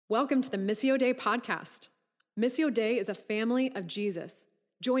Welcome to the Missio Dei podcast. Missio Dei is a family of Jesus,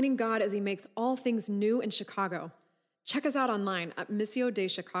 joining God as he makes all things new in Chicago. Check us out online at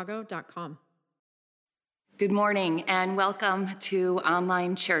missiodeichicago.com. Good morning and welcome to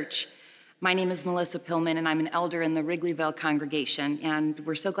Online Church. My name is Melissa Pillman and I'm an elder in the Wrigleyville congregation, and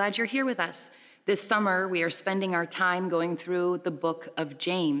we're so glad you're here with us. This summer, we are spending our time going through the book of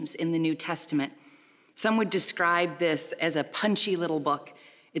James in the New Testament. Some would describe this as a punchy little book.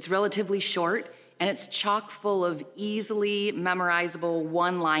 It's relatively short and it's chock full of easily memorizable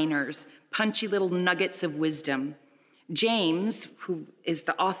one-liners, punchy little nuggets of wisdom. James, who is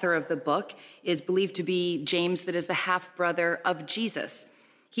the author of the book, is believed to be James that is the half-brother of Jesus.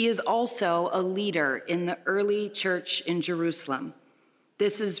 He is also a leader in the early church in Jerusalem.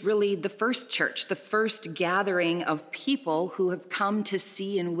 This is really the first church, the first gathering of people who have come to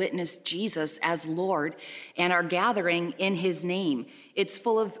see and witness Jesus as Lord and are gathering in his name. It's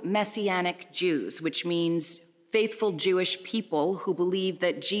full of Messianic Jews, which means faithful Jewish people who believe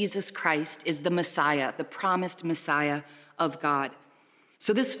that Jesus Christ is the Messiah, the promised Messiah of God.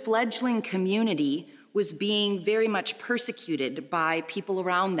 So this fledgling community was being very much persecuted by people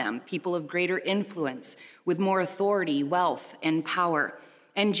around them, people of greater influence, with more authority, wealth, and power.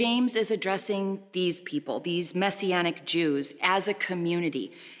 And James is addressing these people, these Messianic Jews, as a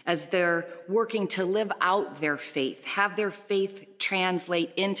community, as they're working to live out their faith, have their faith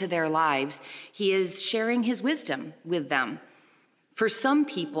translate into their lives. He is sharing his wisdom with them. For some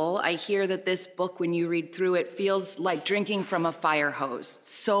people, I hear that this book, when you read through it, feels like drinking from a fire hose,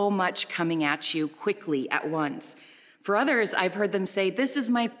 so much coming at you quickly at once. For others, I've heard them say, this is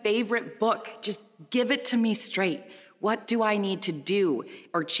my favorite book, just give it to me straight. What do I need to do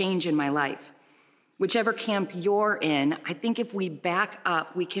or change in my life? Whichever camp you're in, I think if we back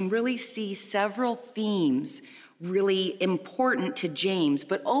up, we can really see several themes really important to James.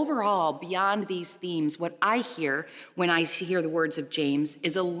 But overall, beyond these themes, what I hear when I hear the words of James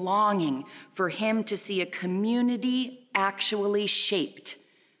is a longing for him to see a community actually shaped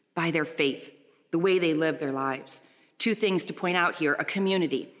by their faith, the way they live their lives. Two things to point out here: a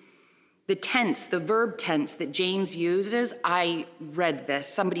community. The tense, the verb tense that James uses, I read this.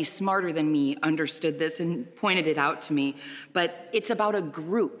 Somebody smarter than me understood this and pointed it out to me. But it's about a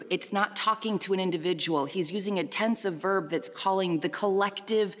group. It's not talking to an individual. He's using a tense of verb that's calling the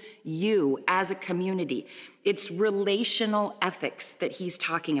collective you as a community. It's relational ethics that he's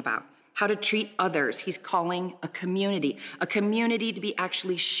talking about. How to treat others. He's calling a community to be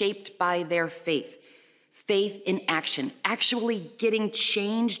actually shaped by their faith. Faith in action, actually getting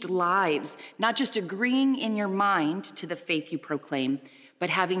changed lives, not just agreeing in your mind to the faith you proclaim, but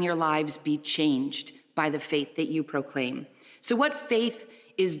having your lives be changed by the faith that you proclaim. So what faith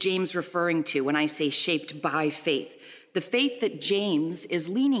is James referring to when I say shaped by faith? The faith that James is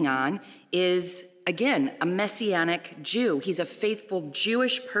leaning on is, again, a Messianic Jew. He's a faithful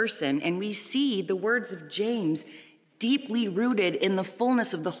Jewish person, and we see the words of James deeply rooted in the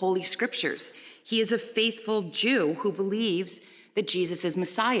fullness of the Holy Scriptures. He is a faithful Jew who believes that Jesus is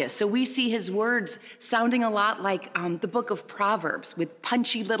Messiah. So we see his words sounding a lot like the book of Proverbs, with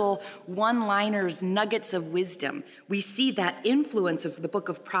punchy little one-liners, nuggets of wisdom. We see that influence of the book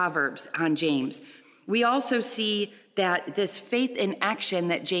of Proverbs on James. We also see that this faith in action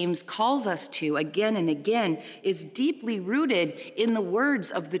that James calls us to again and again is deeply rooted in the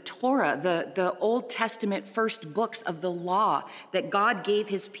words of the Torah, the Old Testament first books of the law that God gave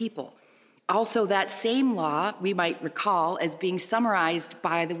his people. Also, that same law, we might recall, as being summarized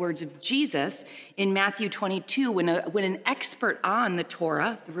by the words of Jesus in Matthew 22, when an expert on the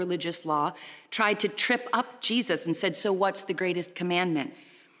Torah, the religious law, tried to trip up Jesus and said, "So what's the greatest commandment?"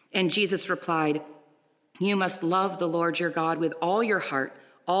 And Jesus replied, "You must love the Lord your God with all your heart,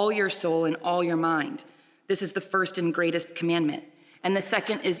 all your soul, and all your mind. This is the first and greatest commandment. And the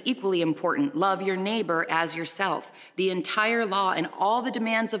second is equally important. Love your neighbor as yourself. The entire law and all the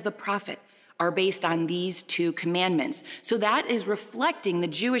demands of the prophet are based on these two commandments." So that is reflecting the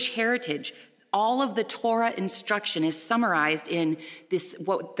Jewish heritage. All of the Torah instruction is summarized in this,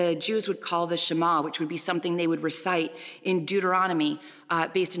 what the Jews would call the Shema, which would be something they would recite in Deuteronomy,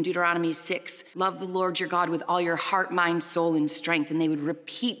 based in Deuteronomy 6. Love the Lord your God with all your heart, mind, soul, and strength. And they would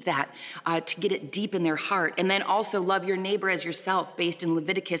repeat that to get it deep in their heart. And then also love your neighbor as yourself, based in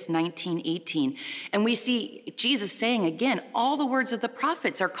Leviticus 19:18. And we see Jesus saying again, all the words of the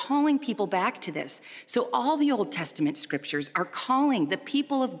prophets are calling people back to this. So all the Old Testament scriptures are calling the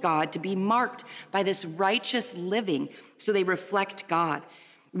people of God to be marked by this righteous living so they reflect God.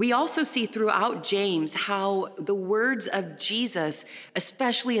 We also see throughout James how the words of Jesus,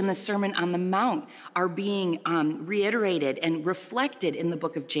 especially in the Sermon on the Mount, are being reiterated and reflected in the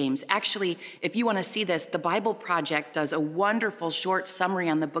book of James. Actually, if you want to see this, the Bible Project does a wonderful short summary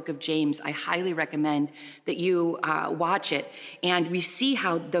on the book of James. I highly recommend that you watch it. And we see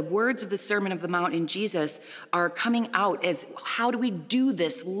how the words of the Sermon on the Mount in Jesus are coming out as, how do we do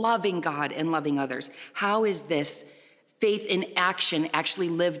this loving God and loving others? How is this faith in action actually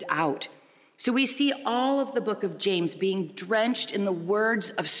lived out? So we see all of the book of James being drenched in the words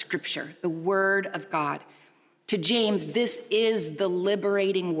of Scripture, the word of God. To James, this is the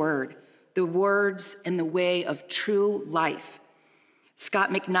liberating word, the words and the way of true life. Scott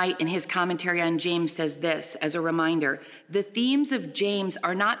McKnight, in his commentary on James, says this as a reminder: the themes of James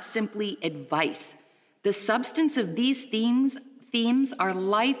are not simply advice. The substance of these themes are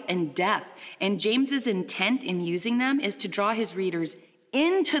life and death, and James's intent in using them is to draw his readers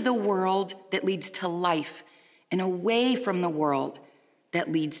into the world that leads to life and away from the world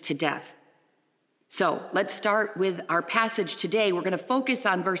that leads to death. So let's start with our passage today. We're going to focus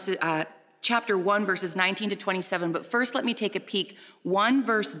on chapter 1, verses 19 to 27, but first let me take a peek one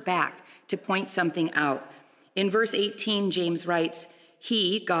verse back to point something out. In verse 18, James writes,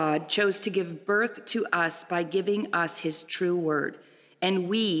 "He, God, chose to give birth to us by giving us his true word, and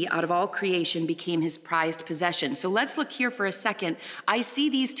we, out of all creation, became his prized possession." So let's look here for a second. I see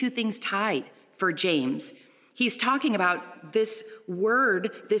these two things tied for James. He's talking about this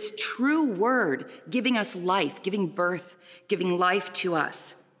word, this true word, giving us life, giving birth, giving life to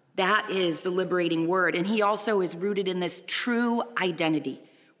us. That is the liberating word. And he also is rooted in this true identity.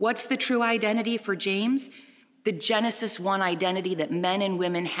 What's the true identity for James? The Genesis 1 identity that men and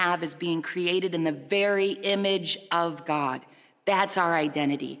women have as being created in the very image of God. That's our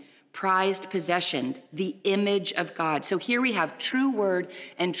identity. Prized possession, the image of God. So here we have true word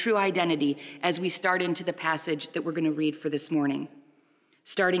and true identity as we start into the passage that we're going to read for this morning.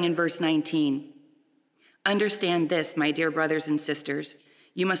 Starting in verse 19. "Understand this, my dear brothers and sisters.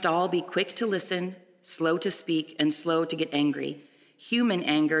 You must all be quick to listen, slow to speak, and slow to get angry. Human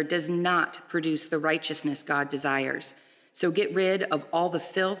anger does not produce the righteousness God desires. So get rid of all the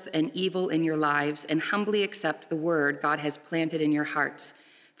filth and evil in your lives and humbly accept the word God has planted in your hearts,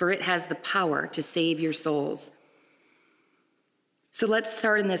 for it has the power to save your souls." So let's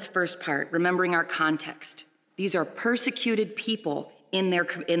start in this first part, remembering our context. These are persecuted people in their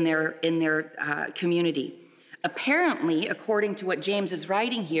community. Apparently, according to what James is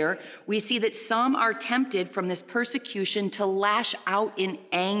writing here, we see that some are tempted from this persecution to lash out in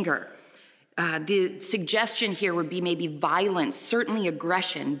anger. The suggestion here would be maybe violence, certainly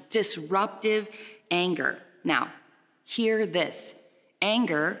aggression, disruptive anger. Now, hear this.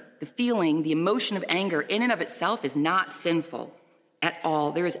 Anger, the feeling, the emotion of anger in and of itself is not sinful at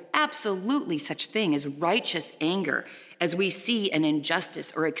all. There is absolutely such thing as righteous anger as we see an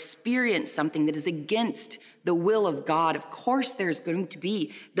injustice or experience something that is against the will of God. Of course, there's going to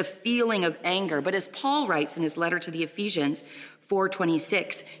be the feeling of anger. But as Paul writes in his letter to the Ephesians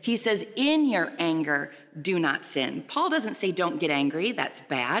 4:26, he says, "In your anger, do not sin." Paul doesn't say don't get angry, that's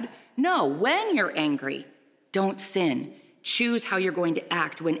bad. No, when you're angry, don't sin. Choose how you're going to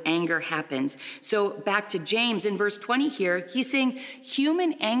act when anger happens. So back to James in verse 20 here, he's saying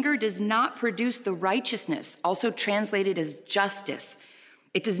human anger does not produce the righteousness, also translated as justice.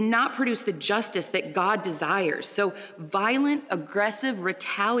 It does not produce the justice that God desires. So violent, aggressive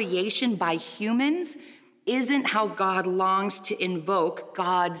retaliation by humans isn't how God longs to invoke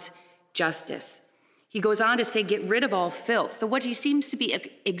God's justice. He goes on to say, get rid of all filth. So what he seems to be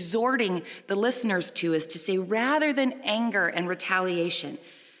exhorting the listeners to is to say, rather than anger and retaliation,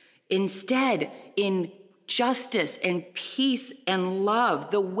 instead, in justice and peace and love,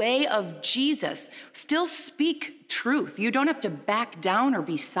 the way of Jesus, still speak truth. You don't have to back down or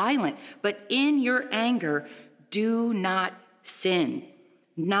be silent, but in your anger, do not sin,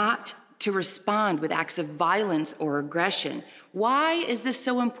 not to respond with acts of violence or aggression. Why is this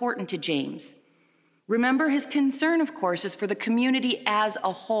so important to James? Remember, his concern, of course, is for the community as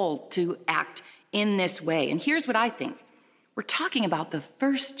a whole to act in this way. And here's what I think. We're talking about the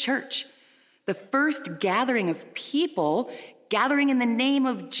first church, the first gathering of people gathering in the name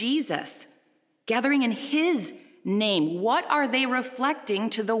of Jesus, gathering in his name. What are they reflecting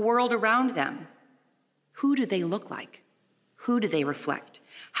to the world around them? Who do they look like? Who do they reflect?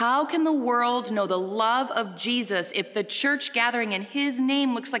 How can the world know the love of Jesus if the church gathering in his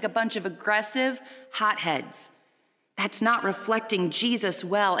name looks like a bunch of aggressive hotheads? That's not reflecting Jesus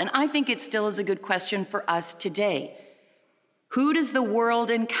well. And I think it still is a good question for us today. Who does the world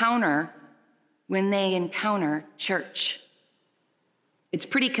encounter when they encounter church? It's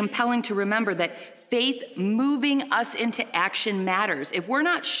pretty compelling to remember that faith moving us into action matters. If we're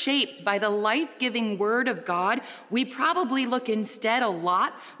not shaped by the life-giving word of God, we probably look instead a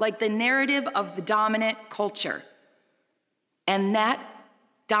lot like the narrative of the dominant culture. And that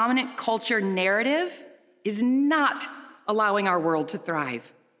dominant culture narrative is not allowing our world to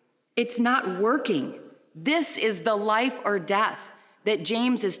thrive. It's not working. This is the life or death that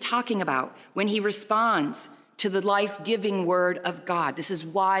James is talking about when he responds to the life-giving word of God. This is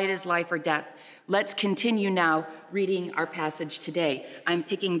why it is life or death. Let's continue now reading our passage today. I'm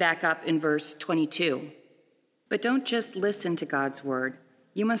picking back up in verse 22. But don't just listen to God's word.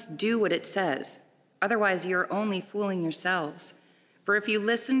 You must do what it says. Otherwise, you're only fooling yourselves. For if you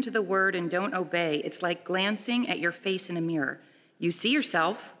listen to the word and don't obey, it's like glancing at your face in a mirror. You see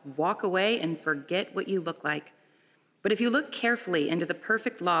yourself, walk away, and forget what you look like. But if you look carefully into the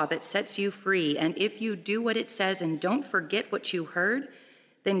perfect law that sets you free, and if you do what it says and don't forget what you heard,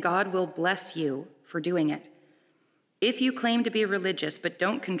 then God will bless you for doing it. If you claim to be religious but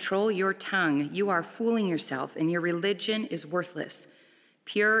don't control your tongue, you are fooling yourself, and your religion is worthless.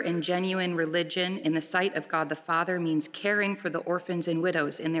 Pure and genuine religion in the sight of God the Father means caring for the orphans and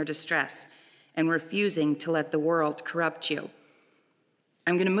widows in their distress and refusing to let the world corrupt you.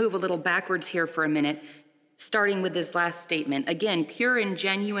 I'm going to move a little backwards here for a minute, starting with this last statement. Again, pure and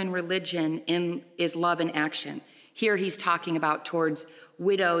genuine religion is love in action. Here he's talking about towards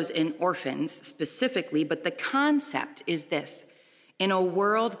widows and orphans specifically, but the concept is this. In a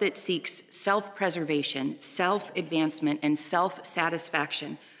world that seeks self-preservation, self-advancement, and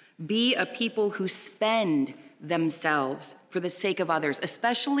self-satisfaction, be a people who spend themselves for the sake of others,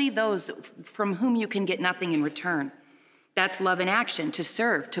 especially those from whom you can get nothing in return. That's love in action, to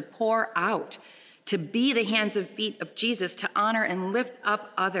serve, to pour out, to be the hands and feet of Jesus, to honor and lift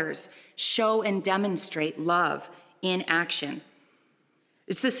up others, show and demonstrate love in action.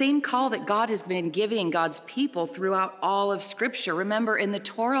 It's the same call that God has been giving God's people throughout all of Scripture. Remember, in the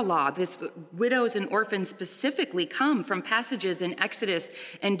Torah law, this widows and orphans specifically come from passages in Exodus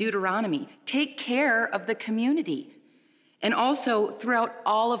and Deuteronomy. Take care of the community. And also throughout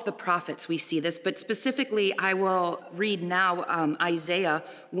all of the prophets we see this, but specifically I will read now Isaiah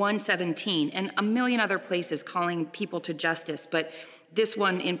 1:17 and a million other places calling people to justice, but this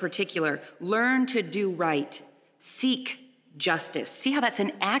one in particular, learn to do right, seek justice. See how that's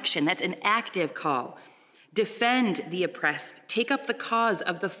an action, that's an active call. Defend the oppressed, take up the cause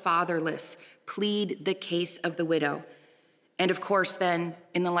of the fatherless, plead the case of the widow. And of course then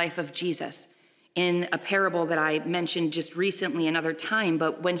in the life of Jesus, in a parable that I mentioned just recently another time,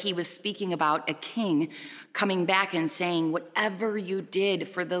 but when he was speaking about a king coming back and saying, whatever you did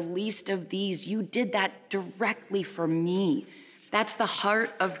for the least of these, you did that directly for me. That's the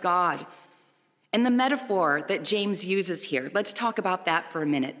heart of God. And the metaphor that James uses here, let's talk about that for a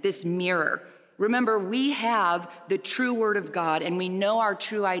minute, this mirror. Remember, we have the true word of God, and we know our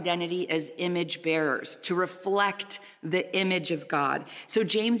true identity as image bearers, to reflect the image of God. So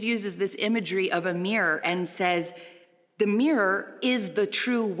James uses this imagery of a mirror and says, the mirror is the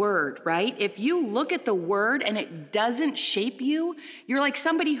true word, right? If you look at the word and it doesn't shape you, you're like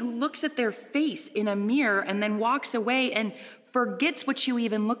somebody who looks at their face in a mirror and then walks away and forgets what you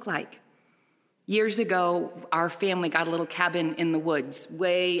even look like. Years ago, our family got a little cabin in the woods,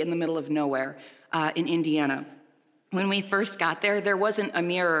 way in the middle of nowhere in Indiana. When we first got there, there wasn't a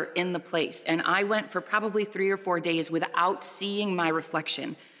mirror in the place, and I went for probably 3 or 4 days without seeing my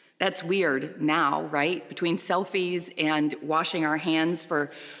reflection. That's weird now, right? Between selfies and washing our hands for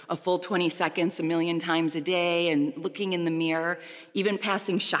a full 20 seconds a million times a day and looking in the mirror, even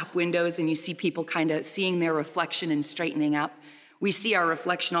passing shop windows and you see people kind of seeing their reflection and straightening up. We see our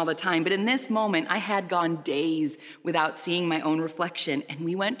reflection all the time, but in this moment, I had gone days without seeing my own reflection. And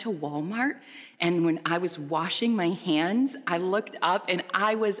we went to Walmart, and when I was washing my hands, I looked up and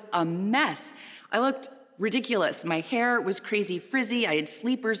I was a mess. I looked ridiculous. My hair was crazy frizzy. I had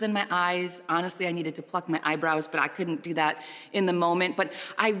sleepers in my eyes. Honestly, I needed to pluck my eyebrows, but I couldn't do that in the moment. But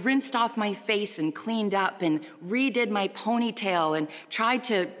I rinsed off my face and cleaned up and redid my ponytail and tried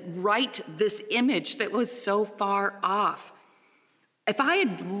to write this image that was so far off. If I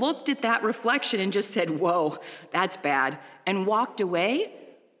had looked at that reflection and just said, whoa, that's bad, and walked away,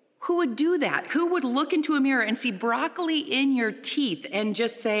 who would do that? Who would look into a mirror and see broccoli in your teeth and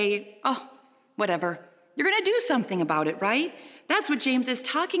just say, oh, whatever. You're going to do something about it, right? That's what James is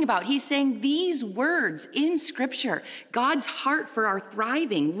talking about. He's saying these words in Scripture, God's heart for our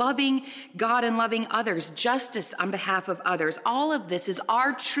thriving, loving God and loving others, justice on behalf of others. All of this is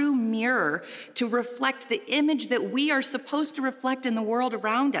our true mirror to reflect the image that we are supposed to reflect in the world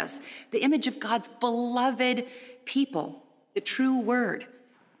around us, the image of God's beloved people. the true word,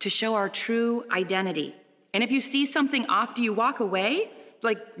 to show our true identity. And if you see something off, do you walk away?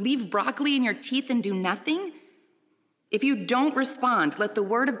 Like leave broccoli in your teeth and do nothing? If you don't respond, let the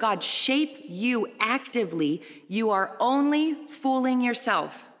word of God shape you actively. You are only fooling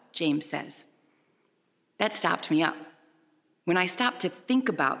yourself, James says. That stopped me up. When I stopped to think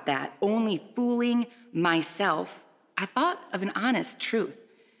about that, only fooling myself, I thought of an honest truth.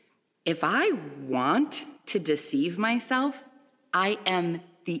 If I want to deceive myself, I am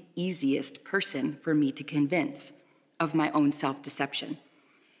the easiest person for me to convince of my own self-deception.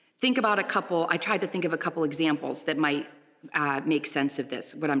 Think about I tried to think of a couple examples that might make sense of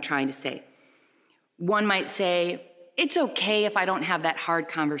this, what I'm trying to say. One might say, it's okay if I don't have that hard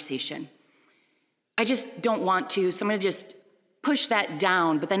conversation. I just don't want to, so I'm gonna just push that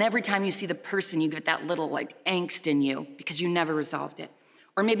down, but then every time you see the person, you get that little angst in you because you never resolved it.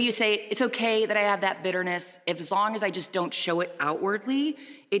 Or maybe you say, it's okay that I have that bitterness. As long as I just don't show it outwardly,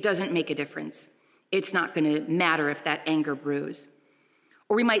 it doesn't make a difference. It's not gonna matter if that anger brews.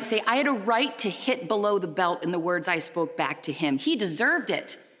 Or we might say, I had a right to hit below the belt in the words I spoke back to him. He deserved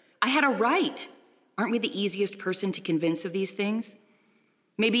it. I had a right. Aren't we the easiest person to convince of these things?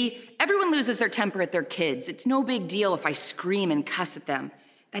 Maybe everyone loses their temper at their kids. It's no big deal if I scream and cuss at them.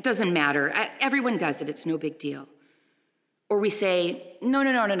 That doesn't matter. Everyone does it. It's no big deal. Or we say,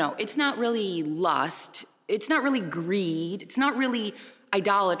 no. It's not really lust. It's not really greed. It's not really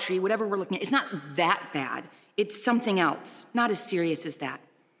idolatry, whatever we're looking at. It's not that bad. It's something else, not as serious as that.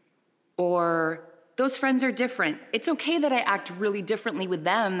 Or those friends are different. It's okay that I act really differently with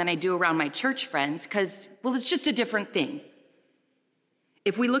them than I do around my church friends because, well, it's just a different thing.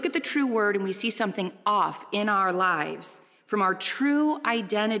 If we look at the true word and we see something off in our lives from our true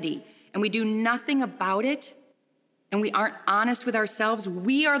identity and we do nothing about it and we aren't honest with ourselves,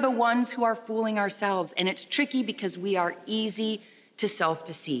 we are the ones who are fooling ourselves. And it's tricky because we are easy to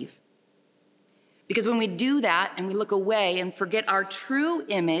self-deceive. Because when we do that and we look away and forget our true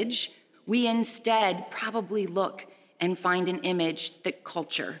image, we instead probably look and find an image that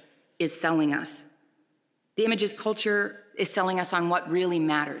culture is selling us. The images culture is selling us on what really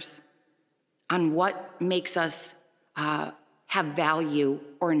matters, on what makes us have value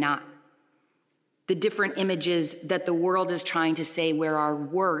or not. The different images that the world is trying to say where our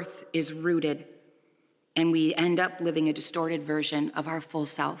worth is rooted. And we end up living a distorted version of our full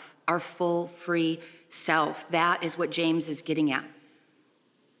self, our full, free self. That is what James is getting at.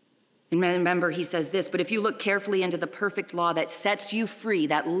 And remember, he says this, but if you look carefully into the perfect law that sets you free,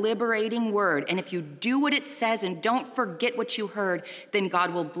 that liberating word, and if you do what it says and don't forget what you heard, then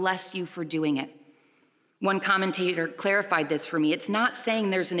God will bless you for doing it. One commentator clarified this for me. It's not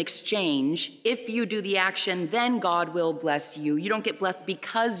saying there's an exchange. If you do the action, then God will bless you. You don't get blessed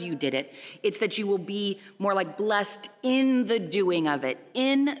because you did it. It's that you will be more like blessed in the doing of it,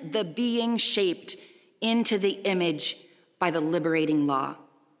 in the being shaped into the image by the liberating law.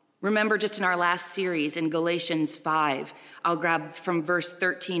 Remember just in our last series in Galatians 5, I'll grab from verse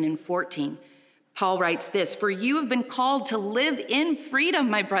 13 and 14. Paul writes this, for you have been called to live in freedom,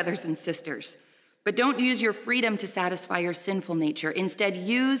 my brothers and sisters. But don't use your freedom to satisfy your sinful nature. Instead,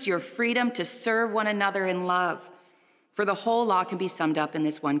 use your freedom to serve one another in love. For the whole law can be summed up in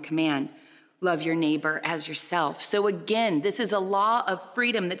this one command. Love your neighbor as yourself. So again, this is a law of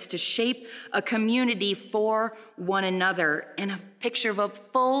freedom that's to shape a community for one another and a picture of a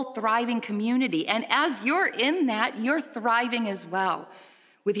full, thriving community. And as you're in that, you're thriving as well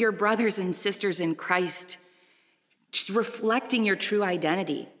with your brothers and sisters in Christ, just reflecting your true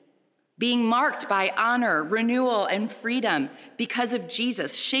identity. Being marked by honor, renewal, and freedom because of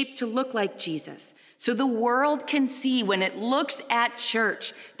Jesus, shaped to look like Jesus. So the world can see when it looks at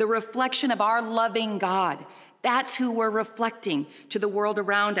church, the reflection of our loving God. That's who we're reflecting to the world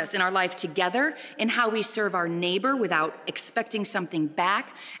around us in our life together, in how we serve our neighbor without expecting something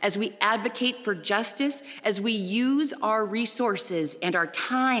back, as we advocate for justice, as we use our resources and our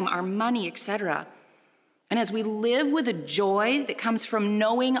time, our money, etc. And as we live with a joy that comes from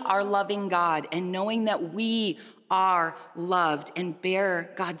knowing our loving God and knowing that we are loved and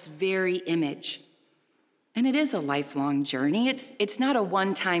bear God's very image. And it is a lifelong journey. It's not a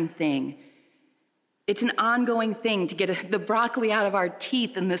one-time thing. It's an ongoing thing to get the broccoli out of our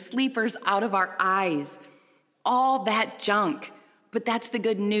teeth and the sleepers out of our eyes. All that junk. But that's the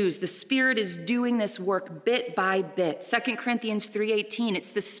good news. The Spirit is doing this work bit by bit. 2 Corinthians 3:18,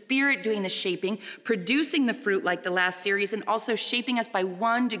 it's the Spirit doing the shaping, producing the fruit like the last series, and also shaping us by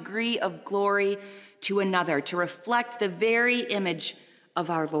one degree of glory to another, to reflect the very image of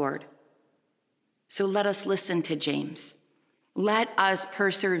our Lord. So let us listen to James. Let us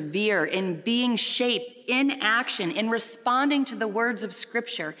persevere in being shaped in action, in responding to the words of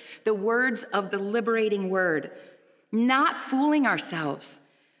Scripture, the words of the liberating word, not fooling ourselves,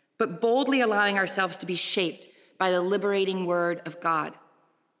 but boldly allowing ourselves to be shaped by the liberating word of God.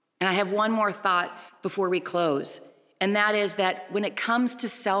 And I have one more thought before we close, and that is that when it comes to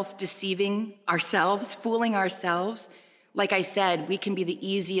self-deceiving ourselves, fooling ourselves, like I said, we can be the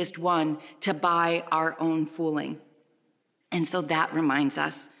easiest one to buy our own fooling. And so that reminds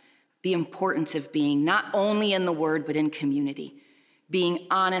us the importance of being not only in the word, but in community, being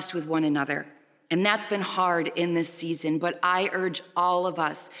honest with one another. And that's been hard in this season, but I urge all of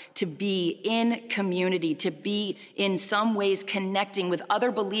us to be in community, to be in some ways connecting with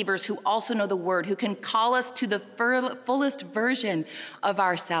other believers who also know the word, who can call us to the fullest version of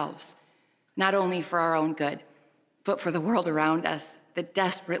ourselves, not only for our own good, but for the world around us that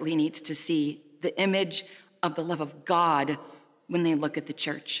desperately needs to see the image of the love of God when they look at the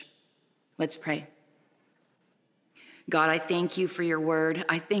church. Let's pray. God, I thank you for your word.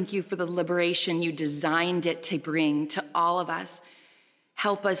 I thank you for the liberation you designed it to bring to all of us.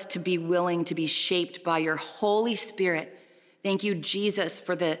 Help us to be willing to be shaped by your Holy Spirit. Thank you, Jesus,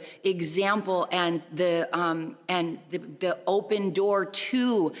 for the example and the open door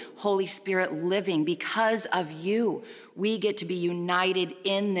to Holy Spirit living. Because of you, we get to be united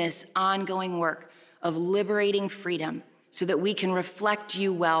in this ongoing work of liberating freedom so that we can reflect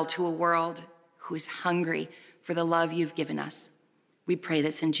you well to a world who is hungry for the love you've given us. We pray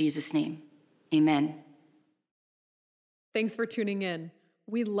this in Jesus' name. Amen. Thanks for tuning in.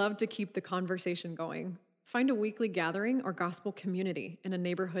 We love to keep the conversation going. Find a weekly gathering or gospel community in a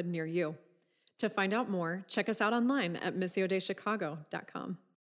neighborhood near you. To find out more, check us out online at missiodaychicago.com.